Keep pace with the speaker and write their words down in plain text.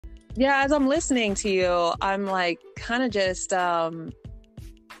Yeah, as I'm listening to you, I'm like kind of just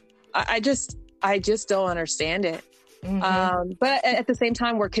I just don't understand it. But at the same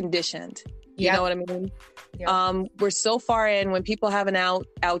time, we're conditioned. You know Yep. what I mean? Yep. We're so far in, when people have an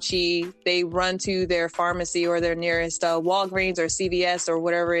ouchie, they run to their pharmacy or their nearest Walgreens or CVS or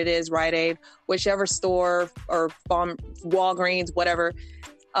whatever it is, Rite Aid, whichever store, or Walgreens, whatever.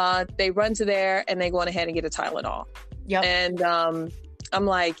 They run to there and they go on ahead and get a Tylenol. Yep. And I'm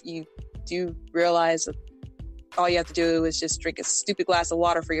like, you do realize that all you have to do is just drink a stupid glass of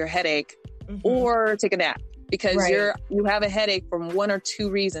water for your headache, or take a nap, because Right. you have a headache from one or two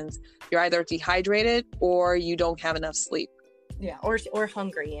reasons. You're either dehydrated or you don't have enough sleep. Yeah. Or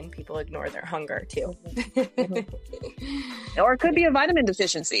hungry, and people ignore their hunger too. Or it could be a vitamin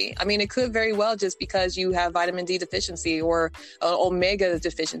deficiency. I mean, it could very well just because you have vitamin D deficiency or omega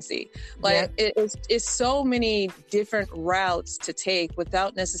deficiency. Like it's so many different routes to take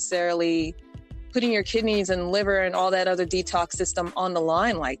without necessarily putting your kidneys and liver and all that other detox system on the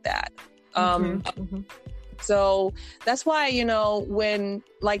line like that. So that's why, when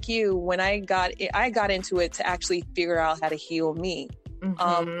I got into it to actually figure out how to heal me.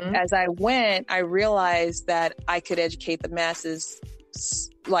 As I went, I realized that I could educate the masses.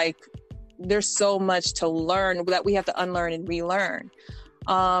 Like, there's so much to learn that we have to unlearn and relearn.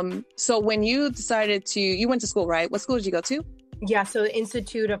 So when you decided you went to school, right? What school did you go to? Yeah. So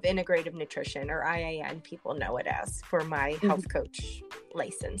Institute of Integrative Nutrition, or IIN, people know it as, for my health coach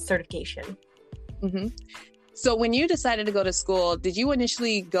license certification. So when you decided to go to school, did you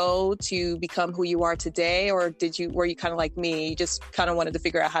initially go to become who you are today? Or were you kind of like me? You just kind of wanted to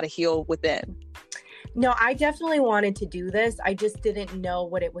figure out how to heal within? No, I definitely wanted to do this. I just didn't know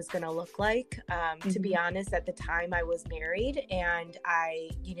what it was going to look like. To be honest, at the time I was married, and I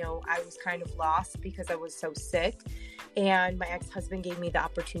was kind of lost because I was so sick. And my ex-husband gave me the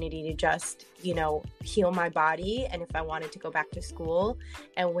opportunity to just, heal my body, and if I wanted to go back to school,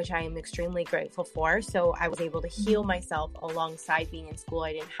 and which I am extremely grateful for. So I was able to heal myself alongside being in school.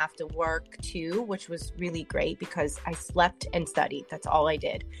 I didn't have to work too, which was really great because I slept and studied. That's all I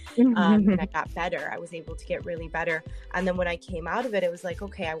did. And I got better. I was able to get really better. And then when I came out of it, it was like,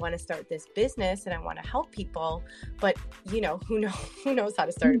 okay, I want to start this business and I want to help people, but who knows how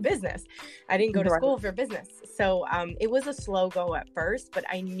to start a business? I didn't go to school for business. So it was a slow go at first, but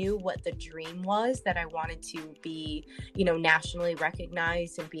I knew what the dream was, that I wanted to be, nationally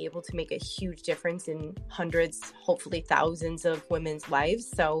recognized and be able to make a huge difference in hundreds, hopefully thousands of women's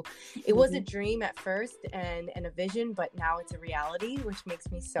lives. So it was a dream at first and a vision, but now it's a reality, which makes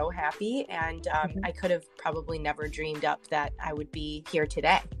me so happy. And I could have probably never dreamed up that I would be here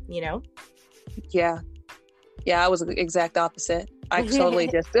today, Yeah. Yeah, I was the exact opposite. I totally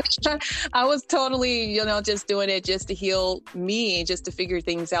I was totally, just doing it just to heal me, just to figure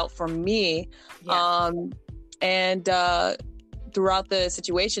things out for me. Yeah. And throughout the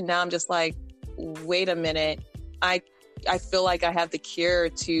situation now, I'm just like, wait a minute. I feel like I have the cure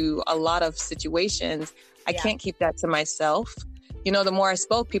to a lot of situations. I can't keep that to myself. The more I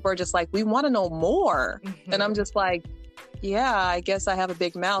spoke, people are just like, we want to know more. And I'm just like, yeah, I guess I have a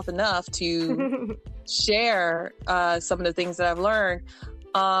big mouth enough to share some of the things that I've learned.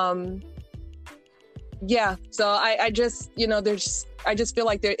 Yeah. So I just, I just feel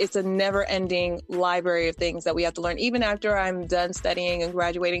like it's a never ending library of things that we have to learn. Even after I'm done studying and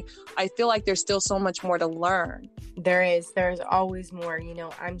graduating, I feel like there's still so much more to learn. There's always more.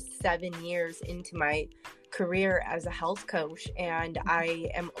 I'm 7 years into my career as a health coach, and I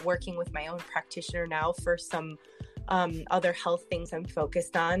am working with my own practitioner now for some other health things I'm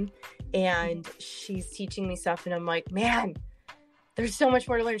focused on. And she's teaching me stuff, and I'm like, man, there's so much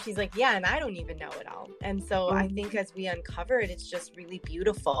more to learn. She's like, yeah, and I don't even know it all. And so I think as we uncover it, it's just really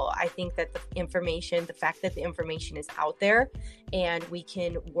beautiful. I think that the fact that the information is out there and we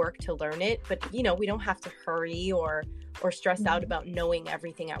can work to learn it, but we don't have to hurry or stress out about knowing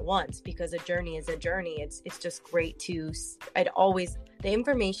everything at once, because a journey is a journey. It's just great the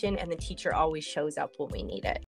information and the teacher always shows up when we need it.